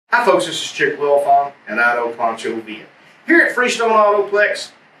Hi folks, this is Chick Wilfon and Auto Poncho Via. Here at Freestone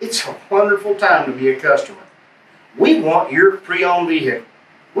Autoplex, it's a wonderful time to be a customer. We want your pre-owned vehicle.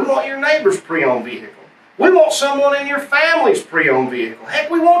 We want your neighbor's pre-owned vehicle. We want someone in your family's pre-owned vehicle. Heck,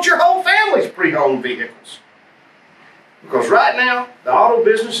 we want your whole family's pre-owned vehicles. Because right now, the auto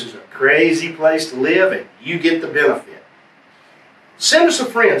business is a crazy place to live and you get the benefit. Send us a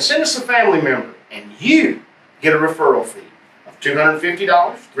friend, send us a family member, and you get a referral fee of $250,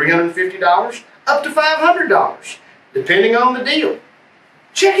 $350, up to $500, depending on the deal.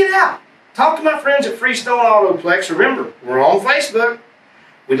 Check it out. Talk to my friends at Freestone Autoplex. Remember, we're on Facebook.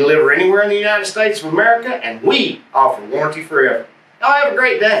 We deliver anywhere in the United States of America, and we offer warranty forever. Y'all have a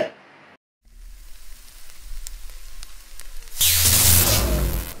great day.